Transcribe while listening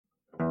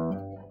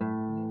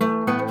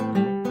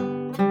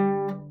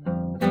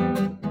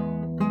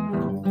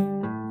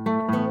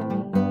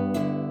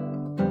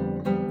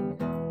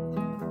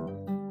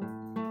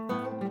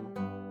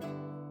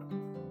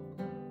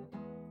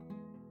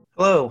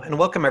and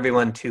welcome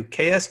everyone to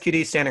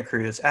KSQD Santa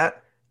Cruz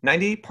at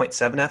 90.7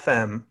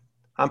 FM.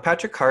 I'm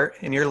Patrick Hart,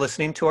 and you're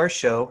listening to our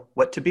show,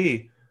 What to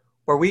Be,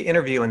 where we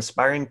interview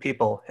inspiring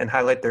people and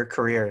highlight their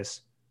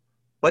careers.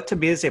 What to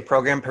Be is a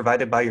program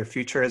provided by Your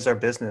Future is Our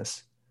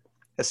Business,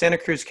 a Santa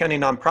Cruz County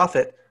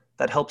nonprofit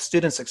that helps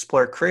students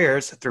explore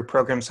careers through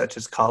programs such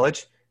as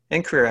college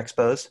and career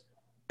expos,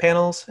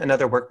 panels, and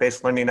other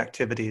work-based learning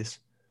activities.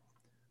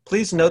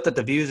 Please note that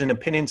the views and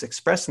opinions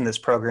expressed in this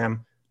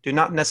program do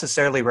not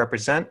necessarily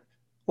represent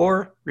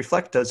or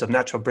reflect those of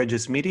Natural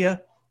Bridges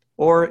Media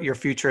or Your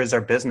Future is Our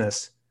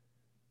Business.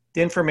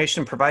 The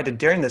information provided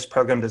during this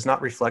program does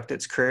not reflect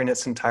its career in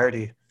its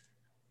entirety.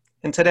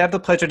 And today I have the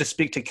pleasure to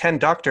speak to Ken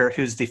Doctor,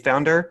 who's the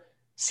founder,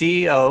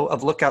 CEO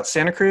of Lookout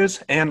Santa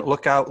Cruz and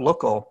Lookout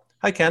Local.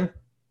 Hi, Ken.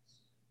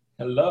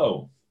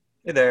 Hello.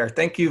 Hey there.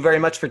 Thank you very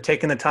much for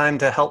taking the time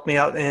to help me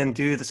out and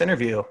do this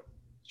interview.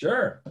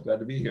 Sure. Glad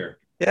to be here.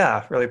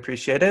 Yeah, really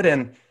appreciate it.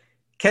 And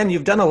Ken,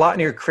 you've done a lot in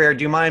your career.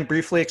 Do you mind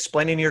briefly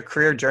explaining your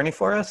career journey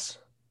for us?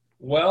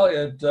 Well,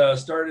 it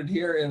started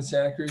here in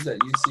Santa Cruz at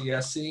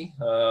UCSC.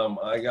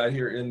 I got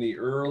here in the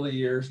early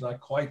years,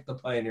 not quite the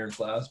pioneer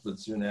class, but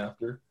soon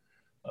after,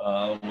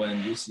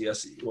 when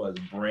UCSC was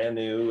brand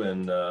new.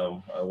 And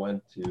I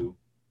went to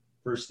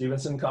First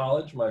Stevenson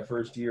College, my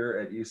first year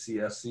at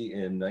UCSC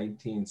in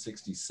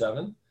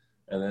 1967.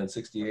 And then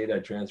 68, I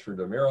transferred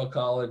to Merrill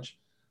College.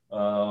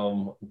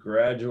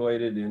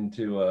 Graduated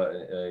into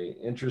a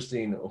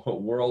interesting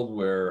world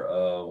where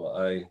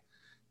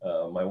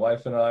my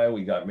wife and I,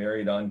 we got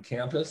married on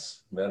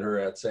campus, met her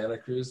at Santa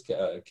Cruz,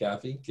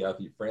 Kathy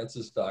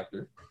Francis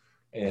Doctor,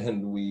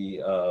 and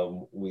we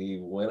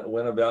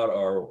went about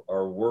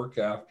our work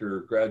after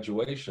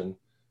graduation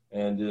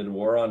and did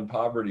war on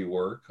poverty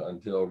work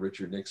until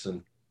Richard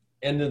Nixon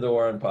ended the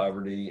war on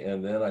poverty.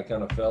 And then I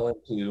kind of fell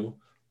into,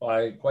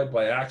 quite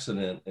by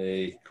accident,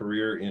 a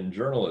career in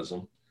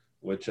journalism,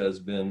 which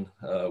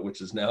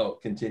is now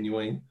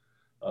continuing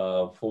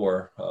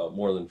for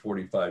more than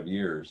 45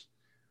 years.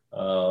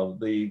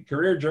 The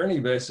career journey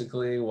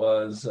basically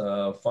was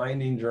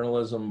finding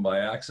journalism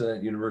by accident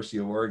at University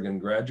of Oregon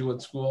Graduate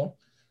School.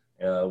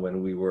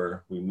 When we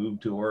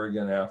moved to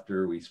Oregon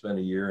after we spent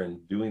a year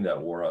in doing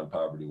that war on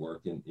poverty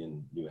work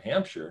in New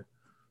Hampshire.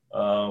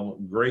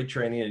 Great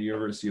training at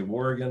University of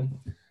Oregon.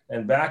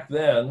 And back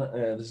then,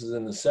 this is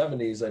in the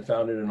 70s, I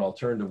founded an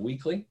alternative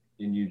weekly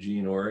in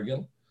Eugene,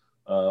 Oregon.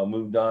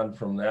 Moved on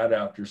from that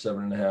after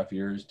 7.5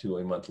 years to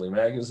a monthly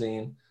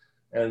magazine,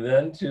 and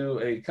then to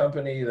a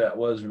company that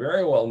was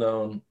very well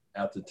known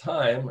at the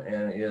time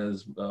and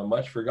is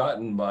much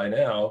forgotten by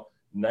now,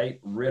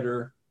 Knight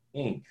Ridder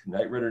Inc.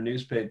 Knight Ridder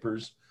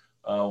Newspapers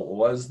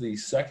was the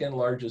second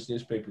largest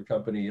newspaper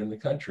company in the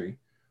country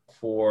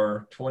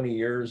for 20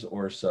 years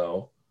or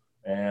so.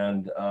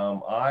 And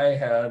I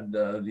had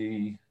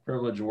the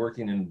privilege of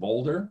working in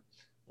Boulder,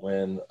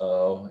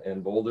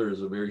 and Boulder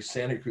is a very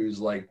Santa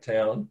Cruz-like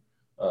town.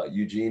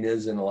 Eugene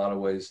is in a lot of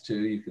ways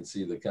too. You can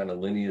see the kind of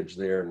lineage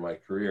there in my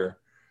career.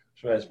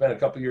 So I spent a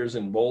couple years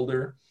in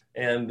Boulder,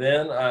 and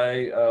then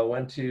I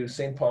went to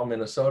St. Paul,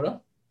 Minnesota,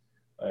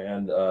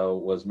 and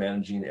was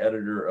managing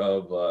editor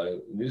of a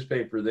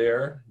newspaper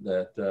there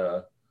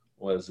that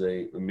was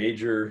a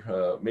major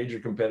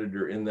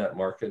competitor in that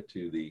market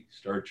to the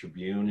Star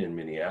Tribune in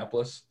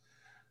Minneapolis.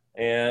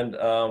 And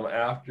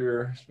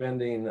after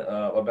spending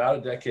about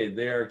a decade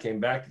there,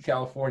 came back to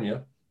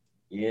California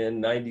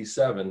in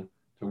 '97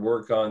 to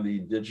work on the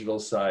digital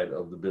side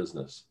of the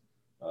business.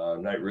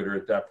 Knight Ridder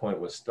at that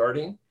point was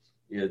starting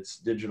its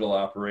digital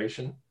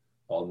operation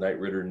called Knight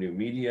Ridder New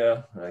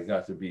Media. I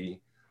got to be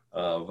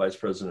vice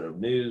president of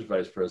news,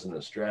 vice president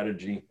of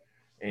strategy,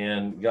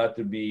 and got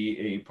to be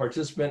a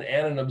participant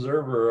and an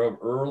observer of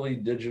early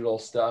digital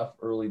stuff,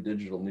 early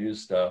digital news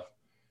stuff,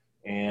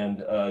 and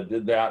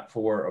did that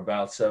for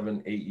about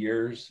 7-8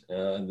 years,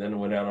 and then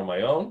went out on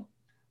my own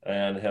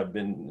and have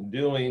been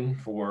doing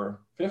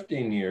for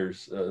 15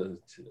 years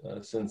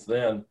since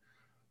then,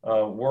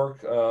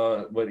 work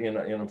but in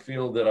a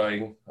field that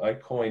I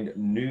coined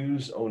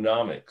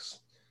Newsonomics.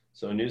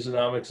 So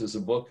Newsonomics is a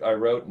book I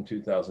wrote in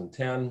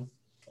 2010.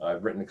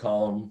 I've written a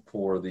column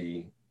for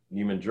the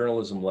Neiman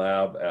Journalism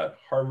Lab at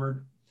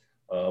Harvard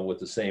with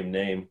the same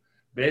name,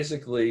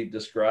 basically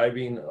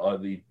describing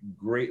the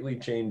greatly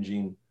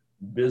changing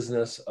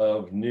business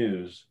of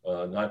news,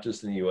 not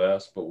just in the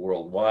US, but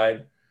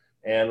worldwide,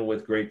 and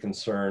with great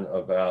concern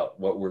about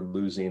what we're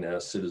losing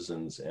as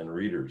citizens and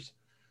readers.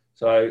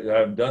 So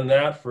I've done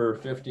that for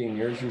 15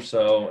 years or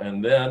so,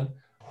 and then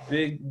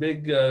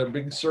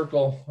big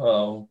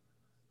circle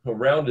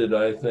around it,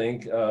 I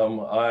think.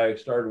 I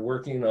started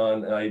working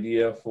on an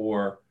idea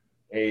for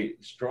a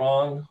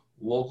strong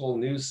local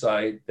news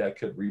site that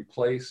could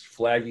replace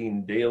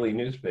flagging daily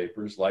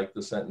newspapers like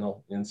the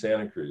Sentinel in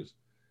Santa Cruz.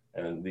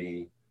 And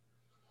the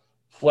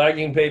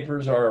flagging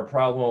papers are a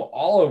problem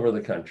all over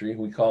the country.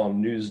 We call them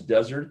news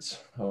deserts,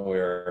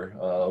 where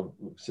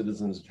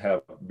citizens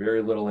have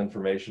very little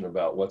information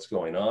about what's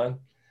going on.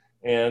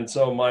 And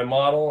so my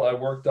model I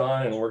worked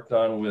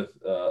on with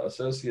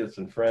associates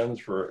and friends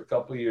for a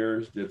couple of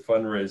years, did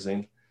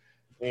fundraising.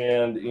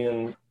 And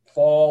in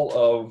fall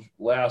of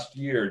last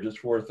year, just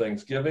before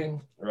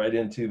Thanksgiving, right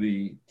into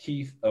the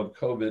teeth of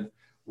COVID,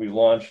 we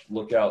launched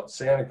Lookout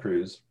Santa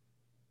Cruz.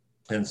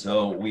 And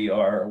so we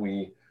are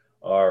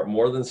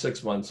more than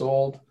 6 months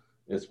old.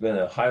 It's been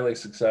a highly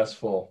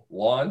successful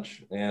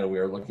launch, and we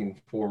are looking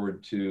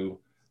forward to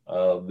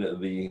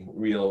the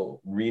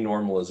real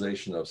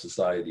renormalization of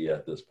society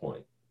at this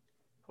point.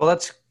 Well,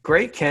 that's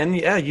great, Ken.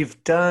 Yeah,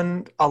 you've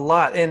done a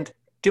lot. And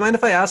do you mind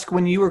if I ask,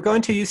 when you were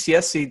going to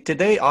UCSC, did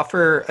they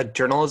offer a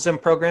journalism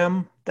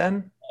program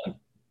then?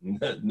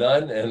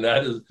 None, and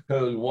that is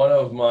one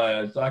of my.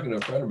 I was talking to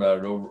a friend about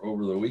it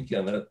over the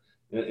weekend. That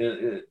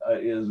it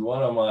is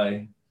one of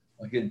my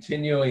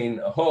continuing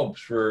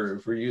hopes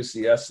for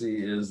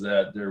UCSC is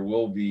that there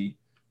will be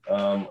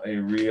a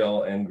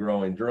real and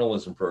growing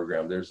journalism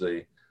program. There's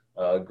a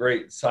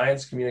great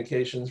science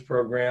communications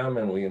program,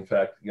 and we in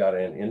fact got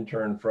an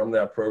intern from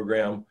that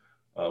program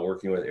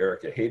working with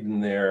Erica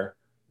Hayden there,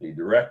 the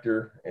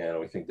director, and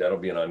we think that'll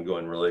be an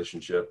ongoing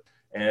relationship.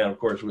 And of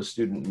course, with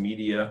student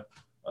media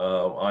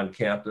on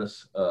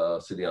campus,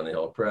 City on the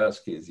Hill Press,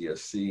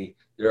 KZSC,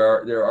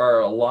 there are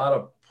a lot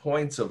of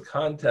points of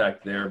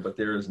contact there, but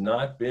there has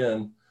not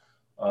been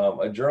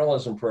a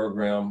journalism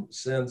program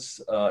since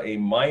a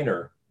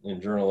minor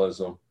in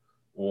journalism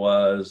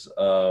was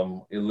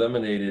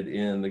eliminated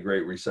in the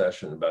Great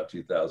Recession about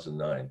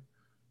 2009.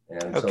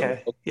 And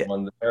Okay. so there's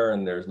one there,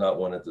 and there's not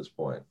one at this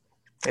point.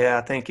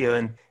 Yeah, thank you.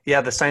 And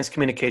yeah, the science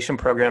communication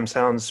program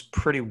sounds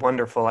pretty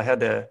wonderful. I had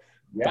the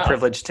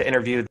privilege to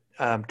interview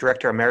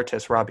Director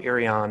Emeritus Rob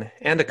Irion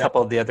and a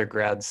couple of the other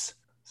grads.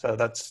 So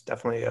that's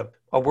definitely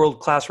a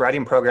world-class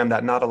writing program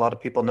that not a lot of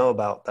people know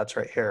about. That's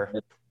right here.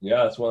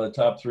 Yeah, it's one of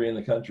the top 3 in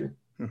the country.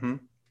 Mm-hmm.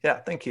 Yeah,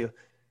 thank you.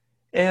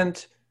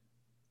 And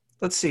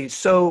let's see.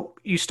 So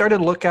you started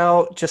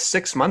Lookout just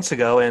 6 months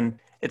ago, and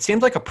it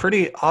seemed like a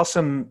pretty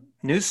awesome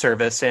news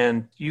service.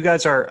 And you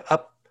guys are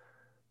up,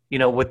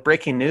 with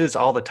breaking news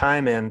all the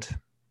time. And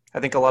I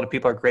think a lot of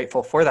people are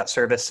grateful for that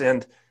service.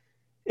 And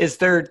is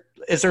there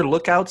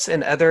lookouts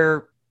in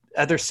other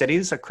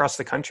cities across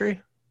the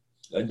country?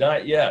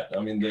 Not yet.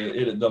 I mean,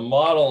 the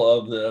model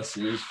of this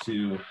is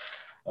to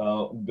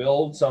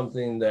build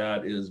something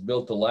that is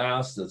built to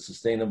last, that's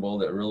sustainable,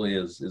 that really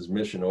is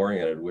mission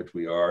oriented, which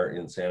we are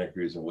in Santa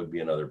Cruz and would be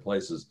in other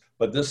places.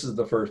 But this is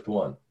the first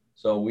one.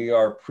 So we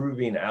are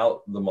proving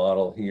out the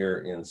model here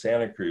in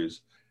Santa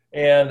Cruz.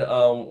 And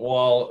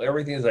while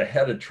everything is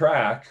ahead of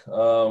track,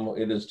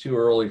 it is too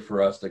early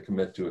for us to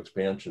commit to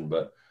expansion.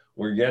 But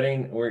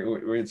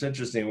it's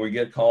interesting. We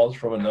get calls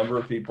from a number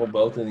of people,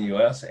 both in the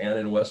US and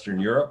in Western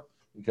Europe,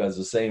 because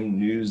the same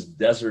news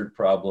desert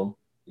problem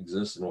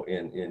exists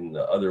in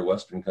other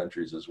Western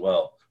countries as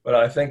well. But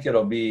I think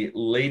it'll be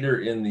later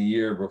in the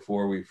year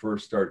before we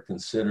first start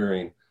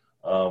considering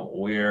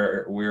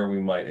where we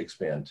might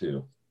expand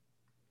to.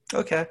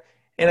 Okay.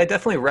 And I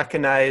definitely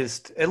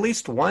recognized at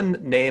least one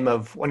name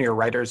of one of your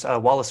writers,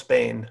 Wallace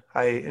Bain.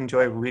 I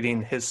enjoy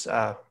reading his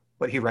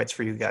what he writes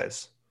for you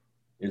guys.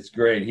 It's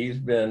great. He has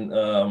been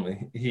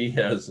an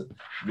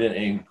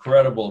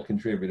incredible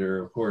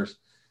contributor. Of course,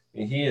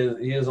 he is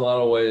in a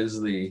lot of ways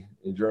the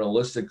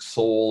journalistic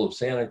soul of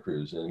Santa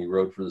Cruz, and he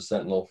wrote for the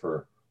Sentinel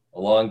for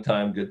a long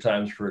time, Good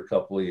Times for a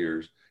couple of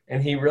years,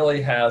 and he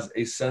really has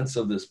a sense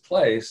of this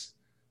place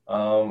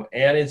and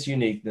its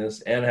uniqueness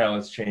and how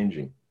it's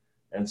changing.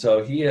 And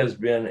so he has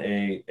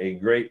been a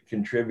great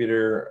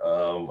contributor,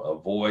 a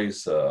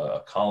voice,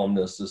 a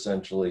columnist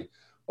essentially,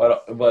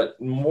 but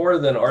more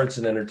than arts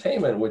and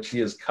entertainment, which he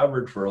has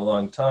covered for a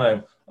long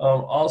time,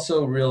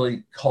 also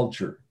really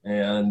culture.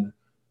 And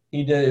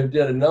he did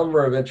a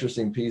number of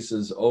interesting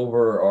pieces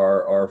over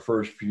our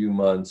first few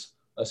months,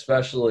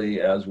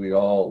 especially as we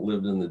all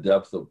lived in the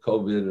depth of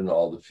COVID and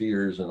all the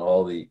fears and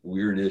all the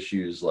weird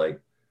issues like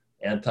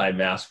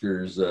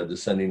anti-maskers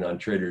descending on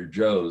Trader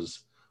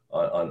Joe's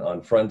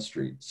on Front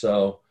Street.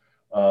 So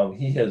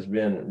he has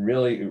been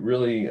really,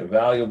 really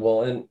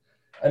valuable. And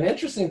an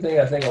interesting thing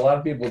I think a lot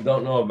of people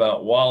don't know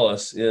about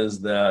Wallace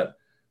is that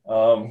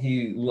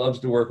he loves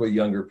to work with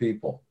younger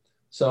people.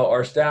 So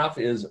our staff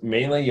is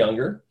mainly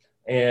younger,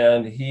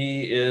 and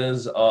he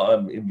is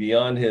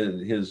beyond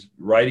his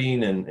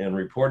writing and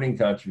reporting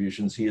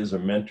contributions, he is a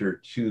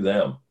mentor to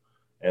them.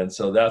 And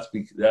so that's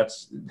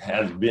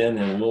has been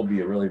and will be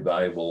a really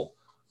valuable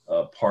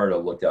part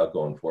of Lookout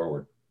going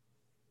forward.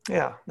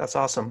 Yeah, that's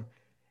awesome.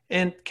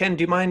 And Ken,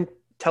 do you mind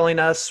telling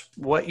us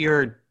what's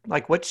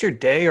your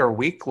day or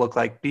week look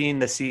like being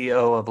the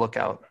CEO of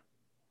Lookout?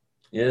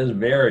 It is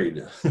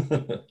varied.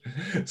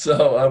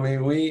 So, I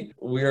mean,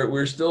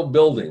 we're still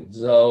building.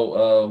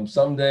 So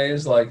some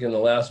days, like in the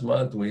last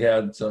month, we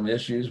had some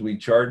issues. We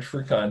charge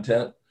for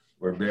content.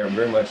 We're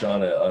very much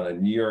on a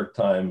New York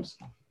Times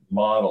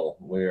model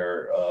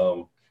where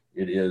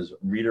it is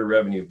reader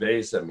revenue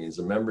based. That means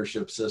a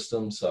membership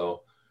system.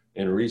 So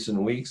in recent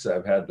weeks,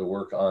 I've had to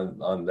work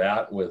on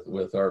that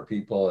with our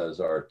people as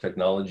our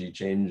technology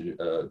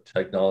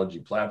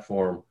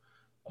platform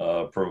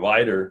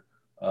provider.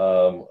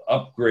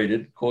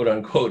 upgraded, quote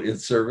unquote,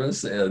 its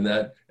service, and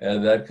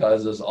that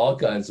causes all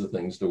kinds of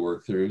things to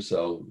work through.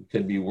 So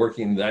could be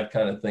working that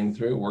kind of thing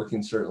through,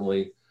 working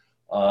certainly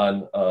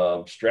on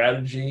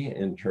strategy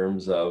in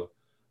terms of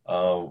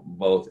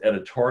both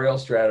editorial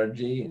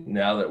strategy.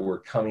 Now that we're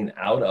coming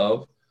out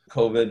of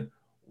COVID,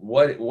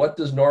 what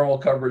does normal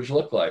coverage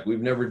look like?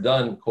 We've never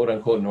done quote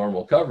unquote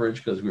normal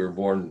coverage because we were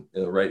born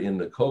right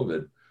into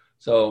COVID.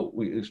 So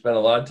we spent a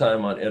lot of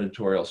time on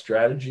editorial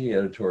strategy,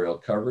 editorial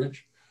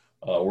coverage,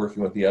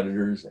 working with the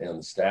editors and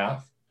the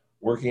staff,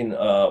 working a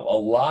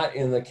lot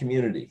in the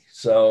community.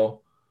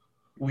 So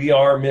we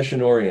are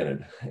mission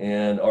oriented,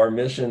 and our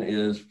mission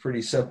is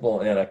pretty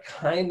simple and a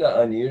kind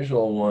of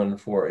unusual one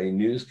for a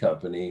news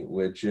company,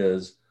 which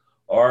is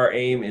our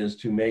aim is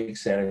to make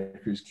Santa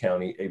Cruz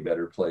County a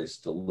better place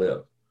to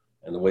live.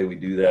 And the way we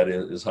do that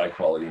is high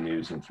quality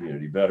news and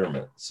community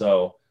betterment.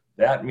 So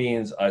that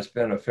means I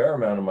spend a fair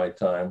amount of my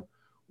time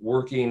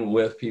working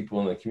with people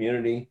in the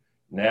community.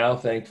 Now,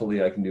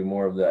 thankfully, I can do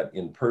more of that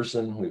in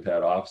person. We've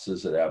had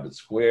offices at Abbott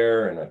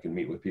Square, and I can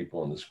meet with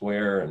people in the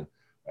square, and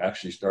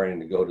actually starting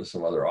to go to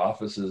some other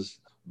offices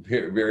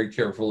very, very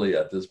carefully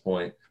at this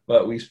point.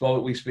 But we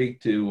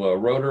speak to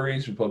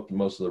Rotaries. We spoke to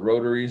most of the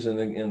Rotaries in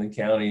the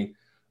county,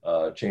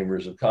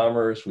 chambers of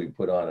commerce. We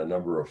put on a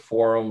number of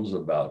forums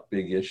about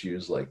big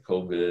issues like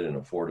COVID and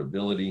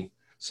affordability.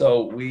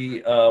 So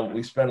we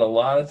spend a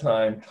lot of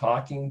time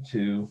talking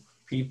to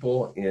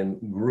people in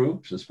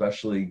groups,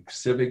 especially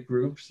civic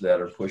groups that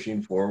are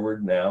pushing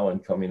forward now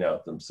and coming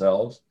out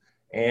themselves.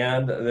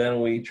 And then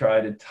we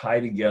try to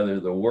tie together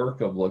the work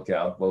of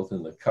Lookout, both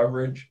in the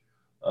coverage,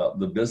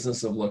 the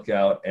business of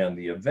Lookout, and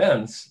the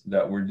events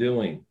that we're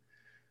doing.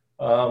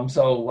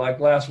 So like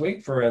last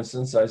week, for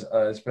instance,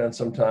 I spent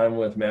some time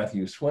with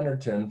Matthew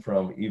Swinnerton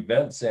from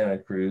Event Santa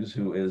Cruz,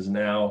 who is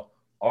now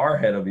our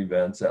head of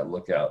events at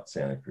Lookout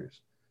Santa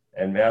Cruz.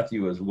 And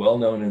Matthew is well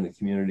known in the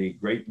community,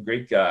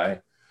 great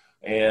guy,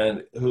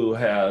 and who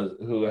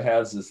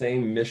has the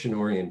same mission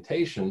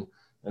orientation.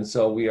 And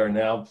so we are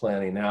now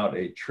planning out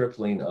a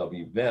tripling of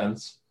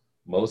events,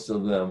 most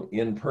of them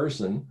in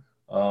person,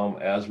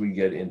 as we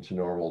get into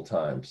normal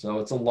times. So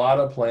it's a lot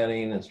of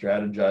planning and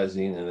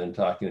strategizing and then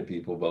talking to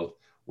people both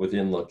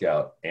within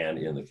Lookout and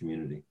in the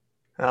community.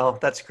 Well,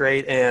 that's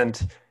great.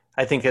 And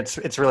I think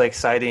it's really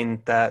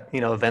exciting that,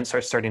 events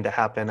are starting to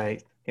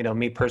happen.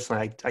 Me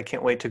personally, I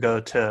can't wait to go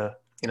to,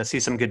 see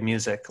some good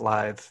music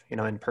live,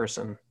 in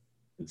person.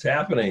 It's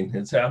happening.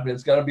 It's happening.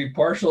 It's going to be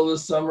partial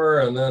this summer,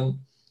 and then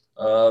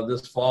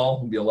this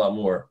fall will be a lot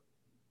more.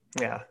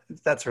 Yeah,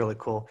 that's really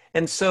cool.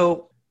 And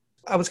so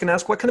I was going to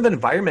ask, what kind of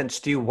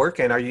environments do you work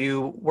in? Are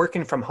you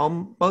working from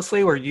home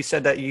mostly, or you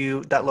said that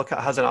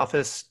Lookout has an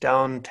office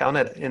downtown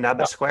in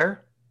Abbott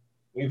Square?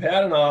 We've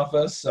had an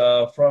office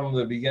from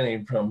the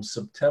beginning, from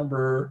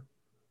September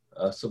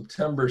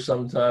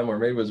sometime, or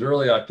maybe it was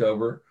early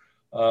October.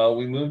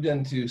 We moved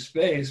into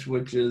space,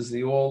 which is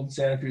the old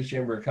Santa Cruz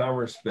Chamber of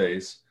Commerce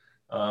space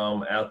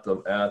at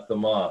the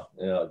MA,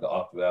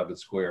 off of Abbott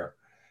Square.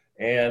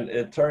 And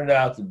it turned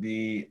out to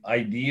be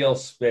ideal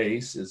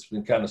space. It's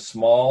been kind of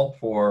small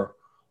for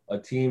a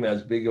team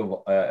as big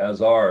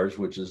as ours,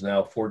 which is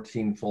now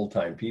 14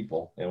 full-time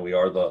people. And we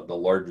are the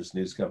largest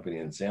news company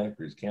in Santa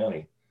Cruz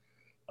County.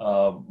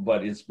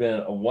 But it's been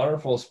a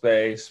wonderful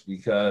space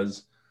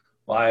because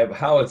by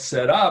how it's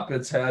set up,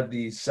 it's had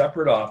these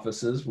separate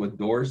offices with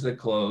doors that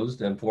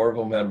closed, and 4 of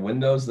them had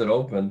windows that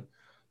opened.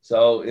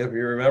 So if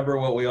you remember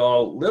what we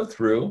all lived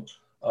through,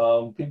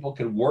 people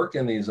could work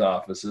in these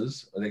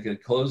offices. They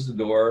could close the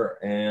door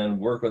and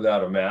work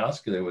without a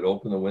mask. They would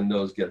open the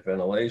windows, get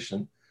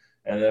ventilation.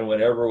 And then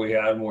whenever we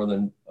had more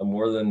than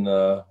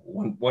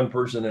one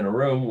person in a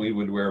room, we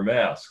would wear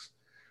masks.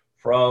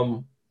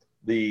 From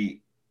the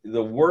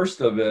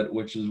worst of it,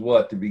 which is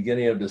the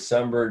beginning of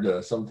December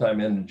to sometime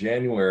into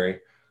January,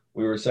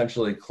 we were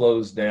essentially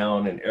closed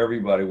down and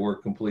everybody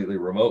worked completely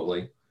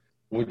remotely,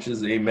 which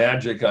is a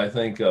magic, I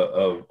think,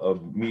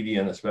 of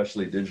media, and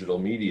especially digital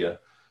media,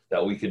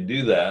 that we could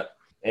do that.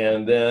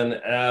 And then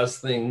as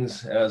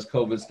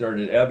COVID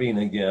started ebbing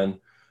again,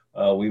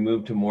 we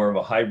moved to more of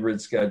a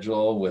hybrid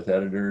schedule with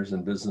editors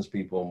and business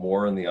people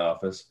more in the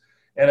office.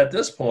 And at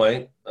this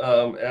point,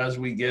 as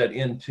we get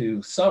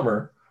into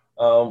summer,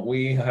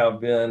 we have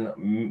been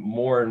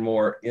more and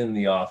more in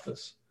the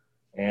office.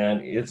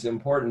 And it's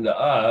important to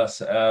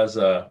us as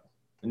a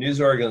news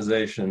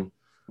organization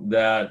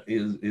that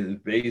is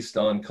based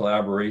on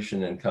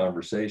collaboration and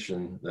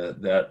conversation,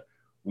 that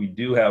we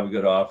do have a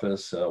good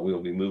office. We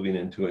will be moving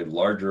into a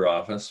larger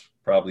office,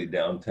 probably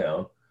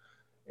downtown.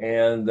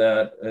 And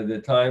that the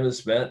time is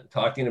spent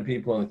talking to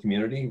people in the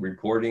community,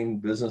 reporting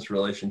business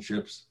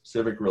relationships,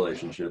 civic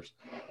relationships,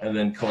 and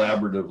then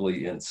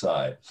collaboratively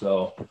inside.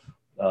 So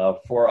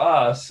for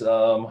us,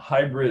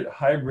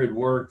 hybrid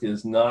work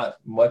is not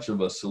much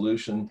of a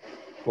solution.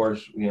 Of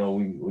course, we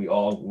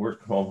all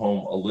work from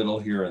home a little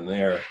here and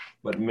there,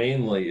 but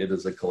mainly it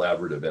is a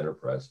collaborative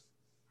enterprise.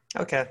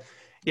 Okay.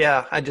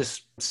 Yeah. I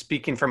just,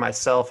 speaking for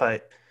myself,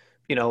 a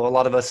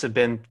lot of us have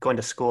been going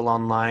to school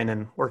online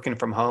and working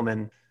from home,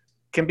 and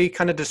can be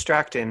kind of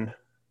distracting.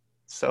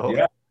 So,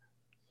 Yeah,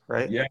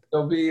 right? yeah,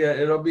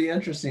 it'll be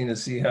interesting to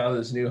see how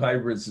this new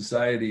hybrid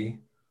society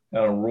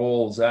kind of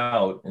rolls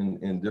out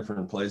in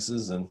different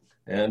places, and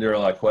there are a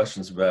lot of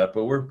questions about it,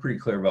 but we're pretty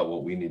clear about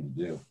what we need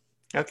to do.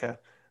 Okay,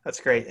 that's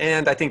great.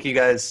 And I think you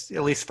guys,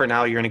 at least for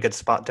now, you're in a good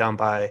spot down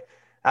by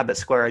Abbott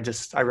Square.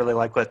 I really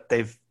like what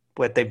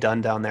they've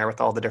done down there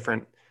with all the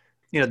different,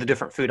 the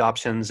different food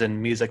options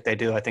and music they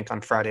do. I think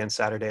on Friday and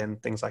Saturday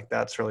and things like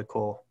that. It's really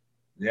cool.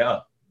 Yeah,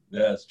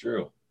 yeah, it's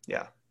true.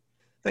 Yeah.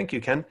 Thank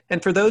you, Ken.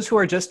 And for those who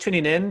are just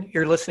tuning in,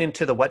 you're listening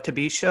to the What to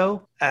Be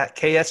show at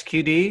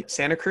KSQD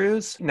Santa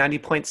Cruz,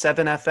 90.7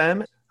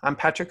 FM. I'm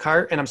Patrick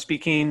Hart, and I'm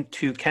speaking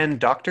to Ken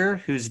Doctor,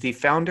 who's the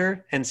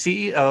founder and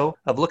CEO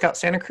of Lookout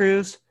Santa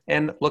Cruz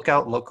and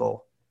Lookout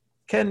Local.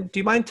 Ken, do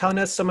you mind telling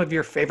us some of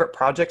your favorite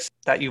projects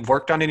that you've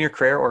worked on in your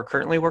career or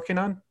currently working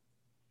on?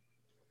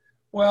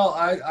 Well,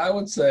 I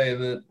would say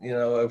that,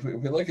 if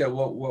we look at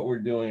what we're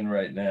doing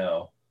right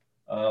now,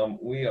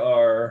 we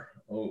are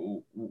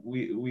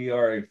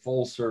a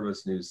full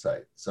service news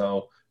site.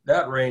 So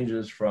that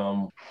ranges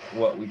from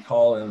what we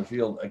call in the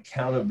field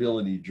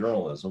accountability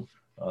journalism,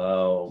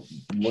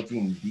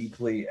 looking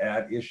deeply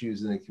at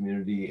issues in the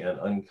community and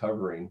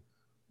uncovering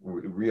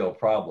real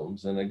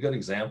problems. And a good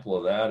example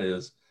of that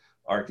is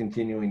our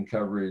continuing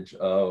coverage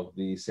of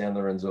the San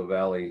Lorenzo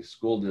Valley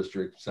School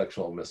District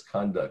sexual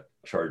misconduct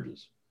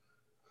charges.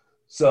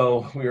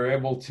 So we were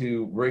able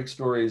to break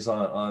stories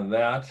on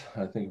that,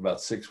 I think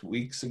about 6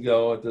 weeks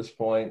ago at this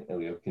point, and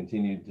we have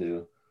continued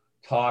to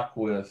talk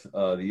with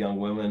the young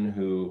women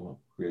who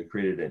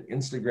created an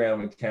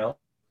Instagram account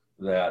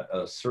that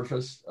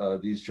surfaced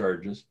these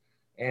charges.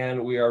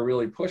 And we are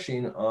really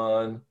pushing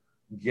on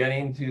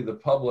getting to the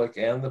public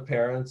and the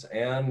parents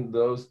and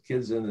those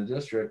kids in the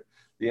district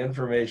the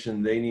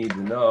information they need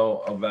to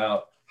know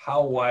about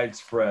how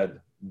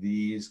widespread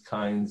these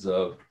kinds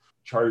of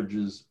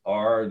charges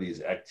are,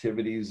 these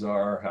activities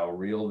are, how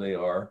real they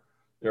are.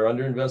 They're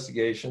under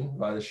investigation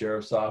by the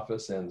sheriff's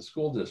office and the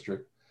school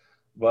district.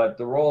 But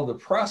the role of the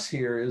press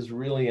here is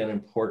really an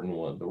important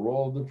one. The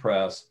role of the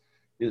press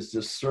is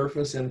to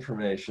surface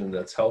information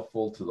that's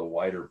helpful to the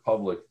wider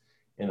public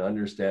in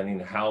understanding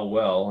how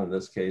well, in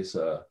this case,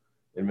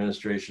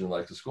 administration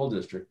like the school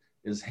district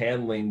is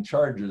handling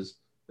charges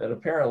that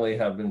apparently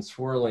have been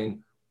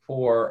swirling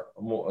for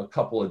a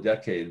couple of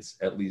decades,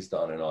 at least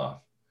on and off.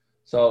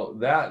 So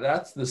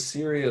that's the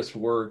serious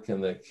work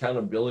and the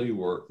accountability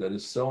work that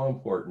is so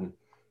important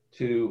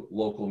to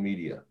local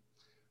media.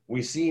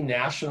 We see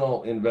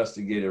national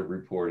investigative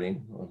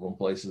reporting from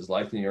places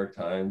like the New York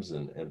Times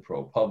and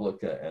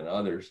ProPublica and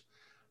others.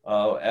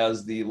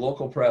 As the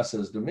local press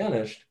has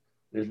diminished,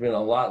 there's been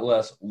a lot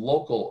less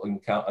local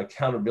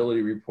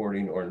accountability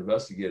reporting or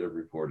investigative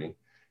reporting.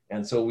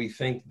 And so we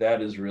think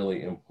that is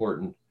really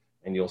important.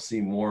 And you'll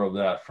see more of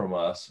that from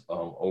us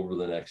over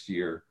the next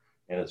year.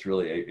 And it's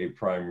really a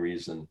prime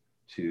reason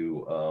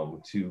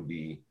to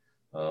be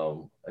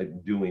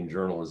doing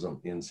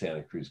journalism in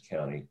Santa Cruz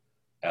County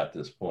at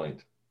this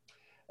point.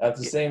 At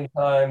the same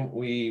time,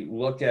 we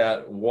look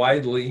at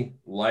widely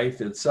life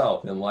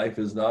itself, and life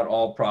is not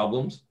all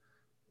problems.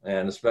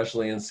 And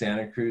especially in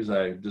Santa Cruz,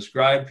 I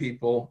describe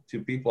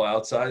to people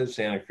outside of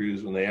Santa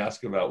Cruz when they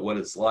ask about what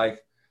it's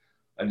like,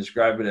 I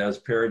describe it as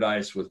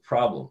paradise with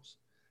problems.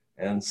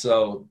 And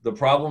so the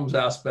problems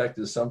aspect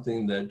is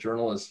something that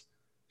journalists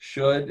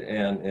should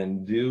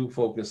and do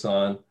focus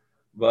on,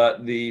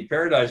 but the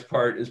paradise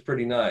part is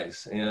pretty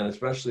nice. And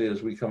especially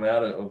as we come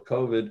out of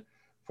COVID,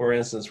 for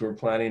instance, we're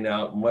planning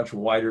out much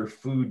wider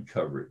food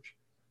coverage.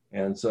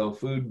 And so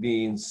food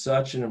being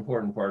such an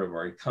important part of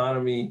our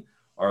economy,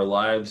 our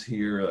lives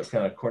here, a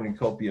kind of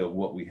cornucopia of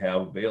what we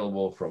have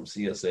available from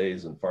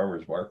CSAs and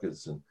farmers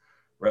markets and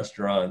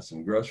restaurants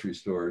and grocery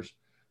stores,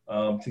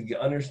 to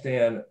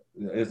understand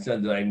it's the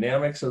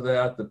dynamics of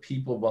that, the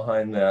people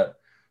behind that.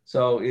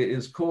 So it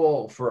is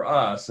cool for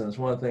us, and it's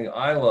one thing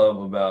I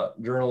love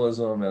about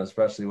journalism, and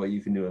especially what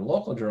you can do in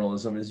local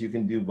journalism, is you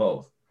can do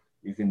both.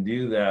 You can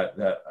do that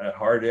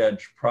hard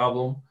edge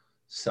problem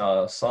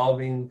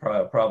solving,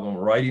 problem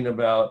writing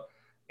about,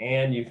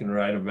 and you can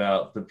write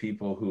about the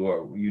people who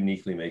are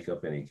uniquely make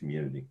up any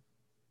community.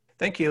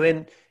 Thank you.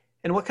 And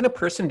what kind of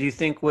person do you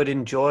think would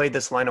enjoy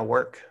this line of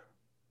work?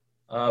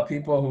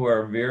 People who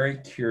are very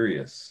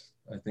curious.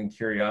 I think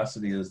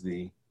curiosity is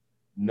the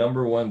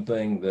number one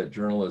thing that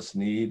journalists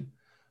need.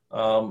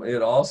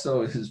 It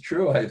also is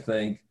true, I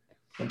think,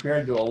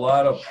 compared to a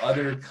lot of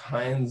other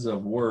kinds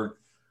of work,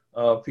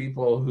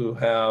 people who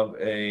have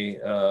a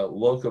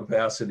low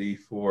capacity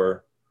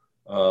for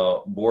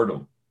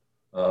boredom.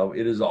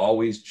 It is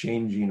always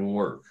changing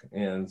work.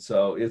 And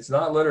so it's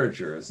not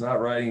literature, it's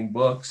not writing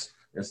books,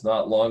 it's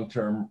not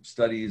long-term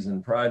studies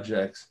and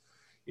projects.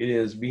 It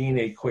is being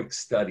a quick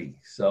study.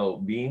 So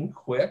being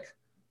quick,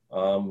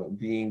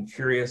 being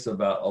curious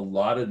about a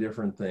lot of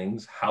different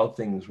things, how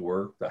things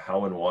work, the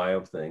how and why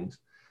of things.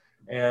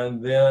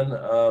 And then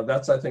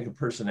that's, I think, a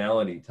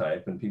personality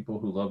type, and people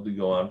who love to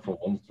go on from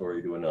one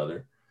story to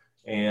another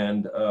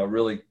and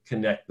really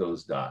connect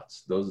those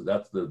dots.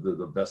 That's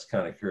the best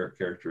kind of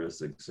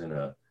characteristics in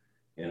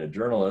a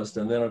journalist.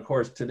 And then, of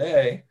course,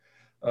 today,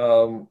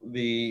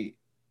 The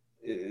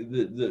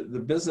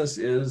business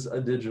is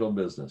a digital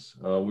business.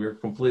 We're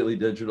completely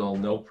digital,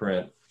 no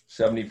print.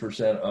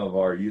 70% of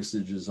our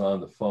usage is on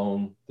the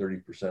phone,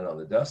 30% on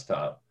the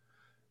desktop.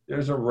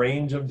 There's a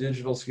range of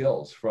digital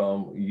skills,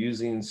 from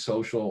using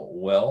social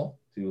well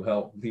to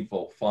help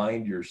people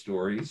find your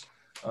stories,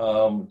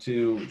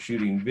 to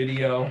shooting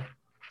video,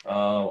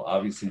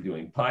 obviously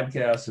doing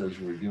podcasts as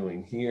we're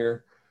doing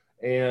here,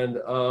 and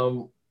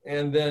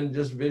then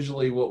just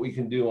visually what we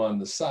can do on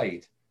the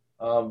site.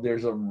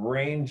 There's a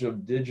range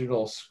of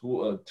digital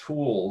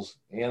tools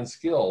and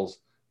skills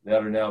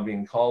that are now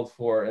being called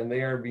for, and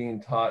they are being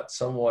taught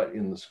somewhat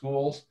in the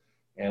schools,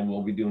 and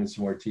we'll be doing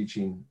some more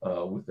teaching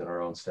within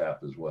our own staff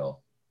as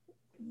well.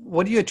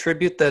 What do you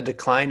attribute the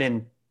decline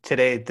in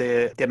today,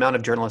 the amount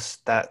of journalists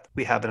that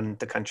we have in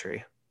the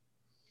country?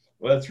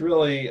 Well, it's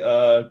really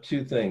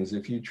two things.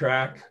 If you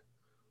track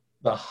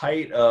the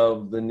height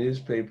of the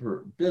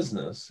newspaper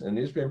business, and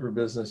newspaper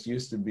business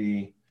used to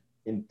be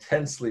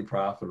intensely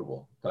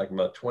profitable, talking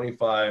about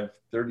 25,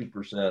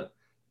 30%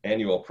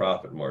 annual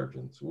profit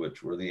margins,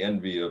 which were the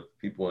envy of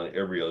people in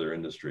every other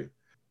industry.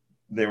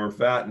 They were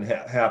fat and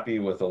happy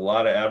with a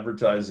lot of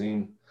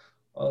advertising,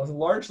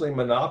 largely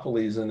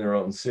monopolies in their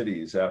own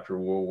cities after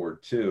World War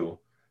II.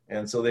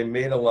 And so they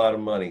made a lot of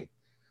money.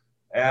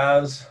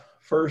 As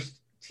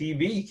first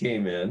TV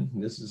came in,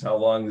 this is how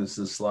long this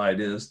slide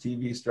is,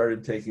 TV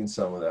started taking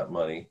some of that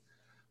money.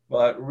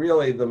 But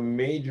really the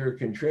major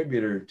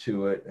contributor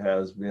to it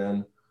has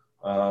been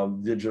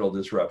digital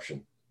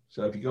disruption.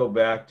 So if you go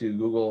back to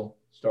Google,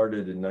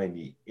 started in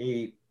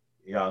 98,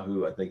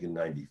 Yahoo, I think in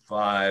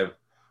 95,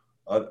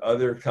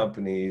 other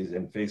companies,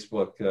 and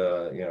Facebook,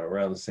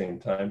 around the same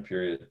time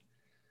period.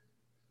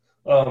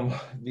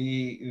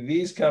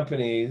 These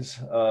companies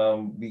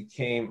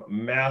became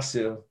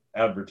massive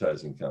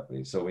advertising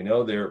companies. So we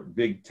know they're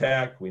big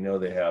tech, we know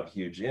they have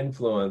huge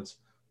influence,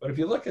 but if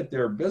you look at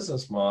their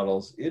business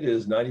models, it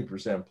is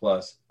 90%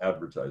 plus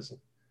advertising.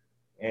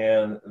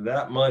 And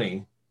that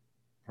money,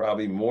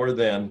 probably more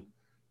than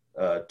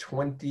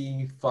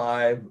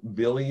 $25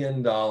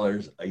 billion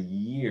a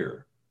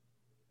year,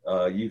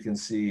 you can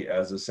see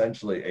as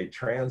essentially a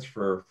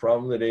transfer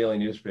from the daily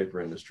newspaper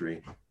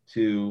industry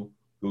to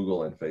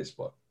Google and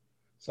Facebook.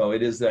 So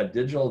it is that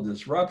digital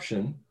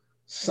disruption,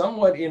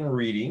 somewhat in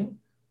reading,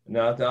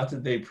 not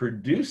that they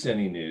produce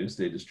any news,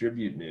 they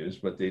distribute news,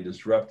 but they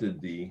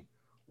disrupted the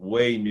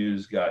way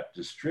news got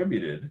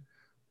distributed.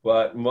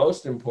 But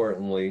most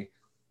importantly,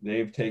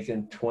 they've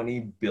taken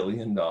 $20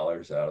 billion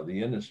out of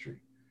the industry.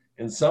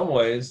 In some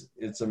ways,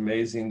 it's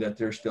amazing that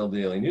they're still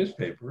daily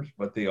newspapers,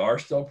 but they are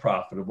still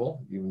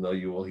profitable, even though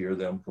you will hear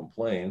them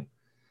complain.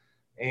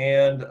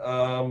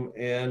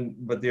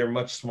 But they're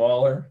much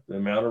smaller. The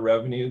amount of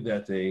revenue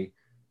that they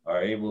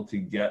are able to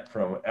get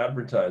from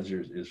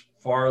advertisers is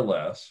far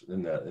less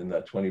in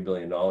that $20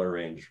 billion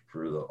range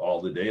for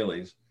all the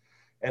dailies.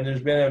 And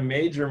there's been a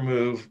major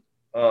move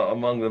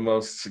among the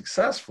most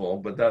successful,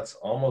 but that's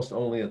almost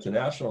only at the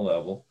national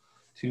level,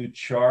 to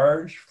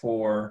charge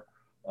for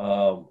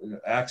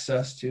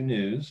access to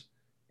news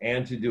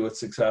and to do it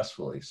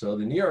successfully. So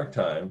the New York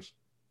Times,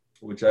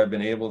 which I've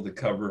been able to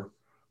cover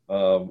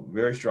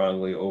very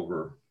strongly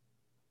over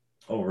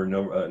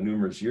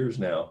numerous years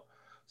now,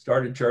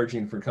 started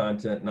charging for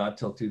content not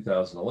till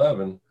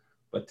 2011,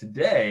 but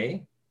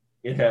today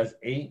it has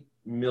 8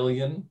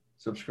 million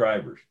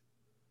subscribers.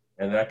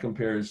 And that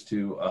compares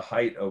to a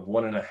height of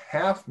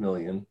 1.5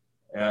 million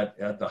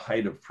at the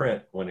height of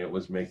print when it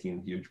was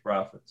making huge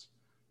profits.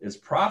 Its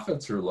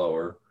profits are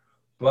lower,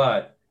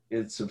 but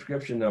its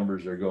subscription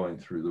numbers are going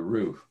through the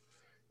roof.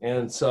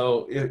 And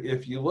so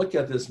if you look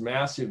at this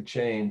massive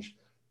change,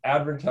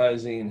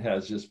 advertising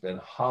has just been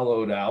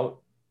hollowed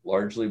out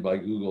largely by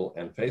Google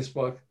and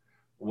Facebook.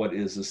 What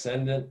is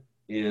ascendant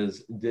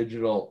is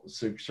digital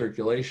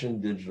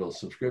circulation, digital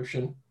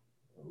subscription.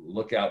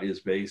 Lookout is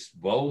based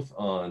both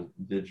on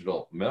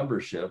digital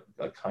membership,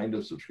 a kind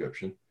of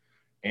subscription,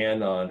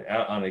 and on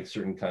a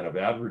certain kind of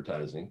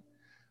advertising.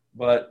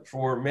 But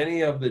for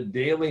many of the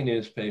daily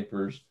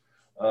newspapers,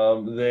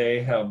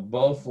 they have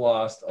both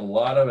lost a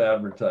lot of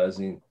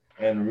advertising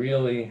and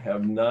really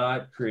have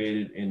not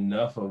created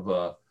enough of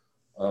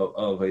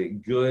a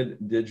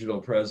good digital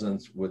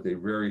presence with a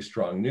very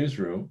strong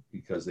newsroom,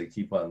 because they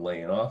keep on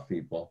laying off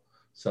people.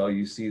 So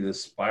you see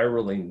this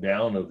spiraling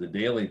down of the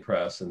daily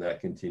press, and that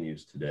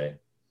continues today.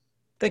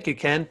 Thank you,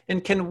 Ken.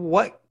 And Ken,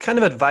 what kind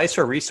of advice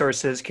or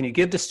resources can you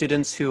give to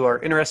students who are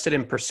interested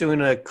in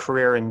pursuing a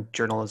career in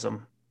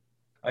journalism?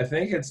 I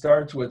think it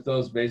starts with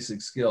those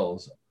basic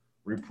skills,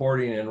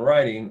 reporting and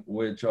writing,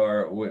 which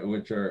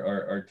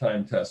are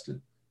time tested.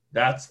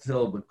 That's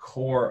still the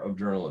core of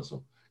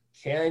journalism.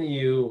 Can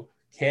you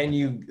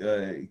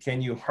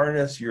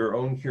harness your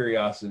own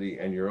curiosity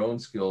and your own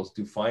skills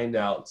to find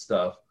out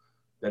stuff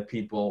that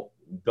people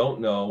don't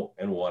know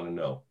and want to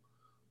know?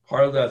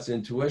 Part of that's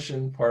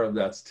intuition, part of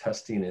that's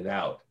testing it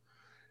out.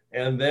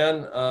 And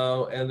then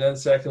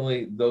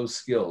secondly, those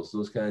skills,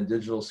 those kind of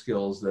digital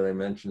skills that I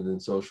mentioned in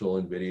social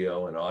and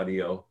video and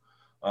audio,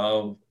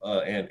 and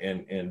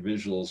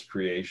visuals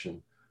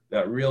creation.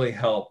 that really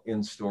help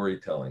in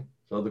storytelling.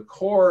 So the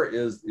core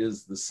is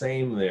the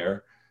same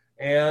there.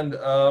 And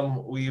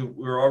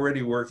we're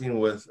already working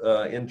with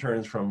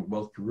interns from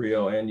both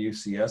Cabrillo and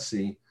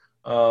UCSC.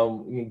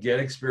 You get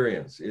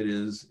experience. It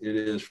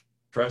is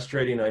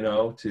frustrating, I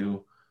know,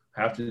 to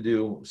have to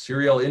do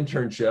serial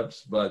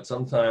internships, but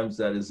sometimes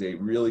that is a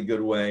really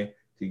good way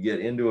to get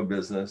into a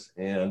business.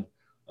 And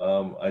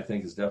I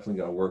think it's definitely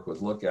going to work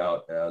with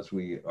Lookout as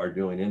we are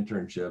doing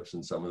internships,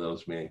 and some of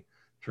those may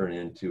turn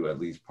into at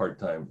least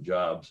part-time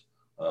jobs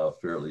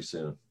fairly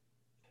soon.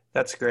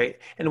 That's great.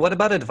 And what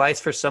about advice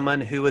for someone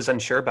who is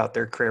unsure about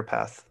their career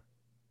path?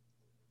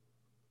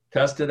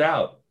 Test it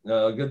out.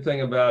 A good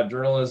thing about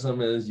journalism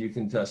is you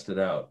can test it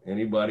out.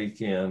 Anybody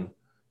can,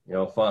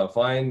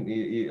 find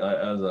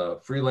as a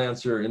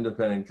freelancer,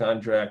 independent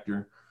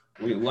contractor.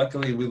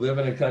 Luckily, we live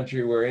in a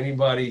country where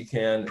anybody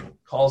can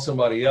call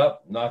somebody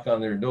up, knock on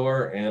their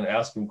door, and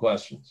ask them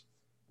questions.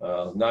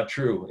 Not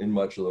true in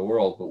much of the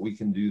world, but we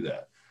can do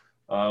that.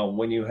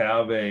 When you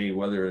have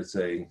whether it's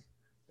a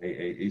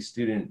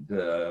student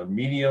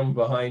medium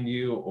behind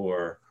you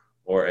or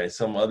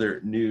some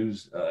other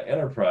news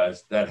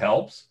enterprise, that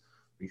helps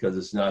because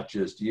it's not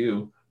just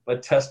you,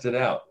 but test it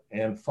out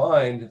and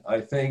find,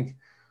 I think,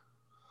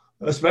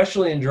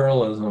 especially in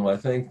journalism, I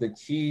think the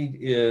key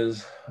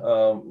is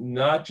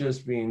not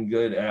just being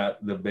good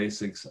at the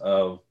basics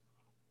of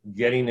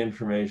getting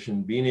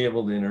information, being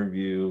able to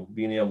interview,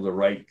 being able to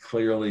write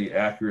clearly,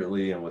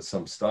 accurately, and with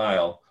some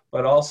style,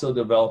 but also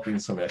developing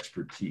some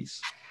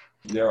expertise.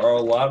 There are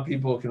a lot of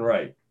people who can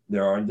write.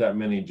 There aren't that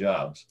many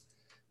jobs.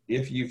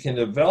 If you can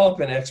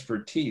develop an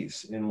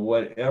expertise in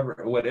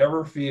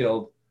whatever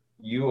field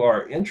you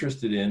are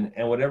interested in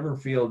and whatever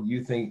field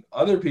you think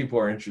other people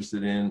are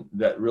interested in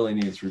that really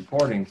needs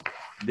reporting,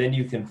 then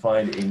you can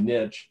find a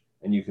niche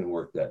and you can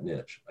work that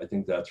niche. I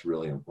think that's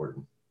really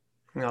important.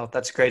 Well,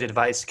 that's great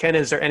advice. Ken,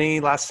 is there any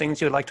last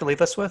things you would like to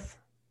leave us with?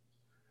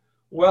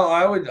 Well,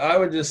 I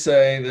would just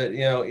say that,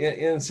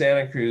 in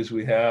Santa Cruz,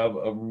 we have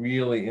a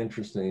really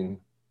interesting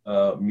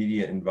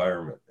media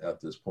environment at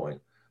this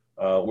point.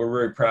 We're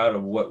very proud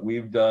of what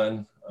we've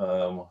done,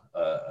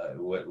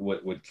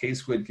 what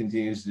K-Squid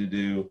continues to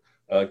do.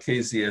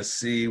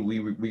 KCSC,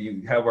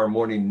 we have our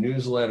morning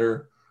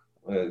newsletter.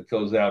 It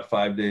goes out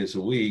 5 days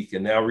a week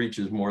and now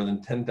reaches more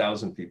than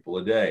 10,000 people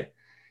a day.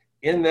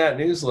 In that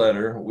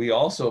newsletter, we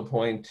also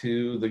point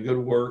to the good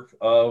work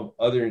of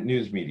other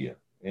news media,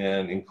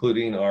 and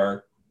including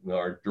our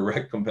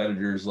direct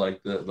competitors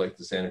like the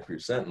Santa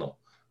Cruz Sentinel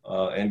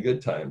and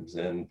Good Times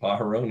and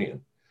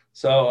Pajaronian.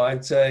 So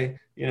I'd say,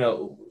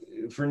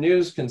 for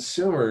news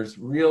consumers,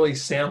 really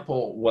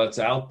sample what's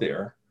out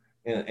there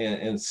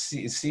and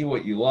see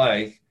what you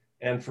like.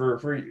 And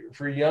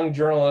for young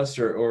journalists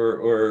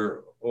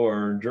or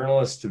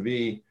journalists to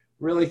be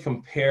really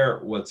compare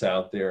what's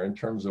out there in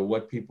terms of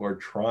what people are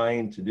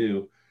trying to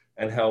do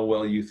and how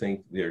well you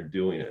think they're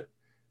doing it.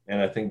 And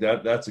I think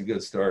that's a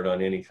good start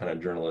on any kind of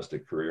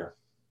journalistic career.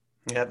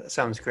 Yeah, that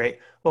sounds great.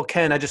 Well,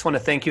 Ken, I just want to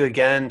thank you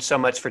again so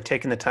much for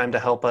taking the time to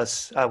help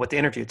us with the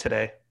interview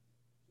today.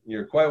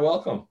 You're quite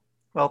welcome.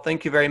 Well,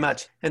 thank you very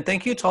much. And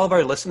thank you to all of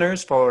our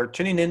listeners for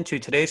tuning in to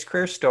today's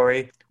career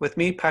story with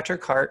me,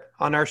 Patrick Hart,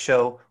 on our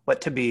show, What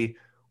to Be,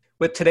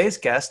 with today's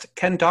guest,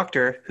 Ken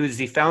Doctor, who's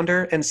the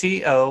founder and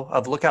CEO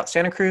of Lookout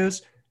Santa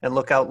Cruz and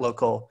Lookout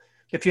Local.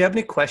 If you have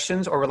any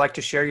questions or would like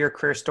to share your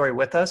career story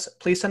with us,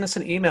 please send us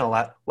an email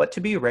at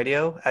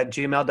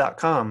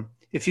whattoberadio@gmail.com.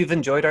 If you've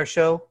enjoyed our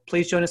show,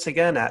 please join us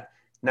again at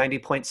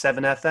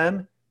 90.7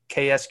 FM,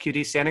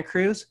 KSQD Santa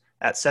Cruz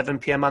at 7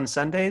 p.m. on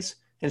Sundays,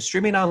 and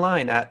streaming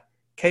online at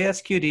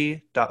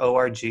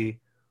ksqd.org.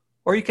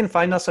 Or you can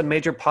find us on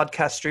major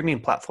podcast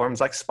streaming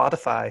platforms like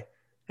Spotify.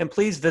 And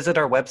please visit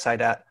our website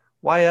at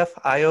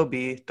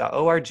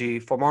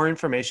yfiob.org for more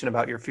information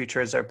about your future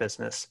as our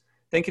business.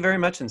 Thank you very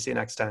much and see you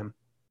next time.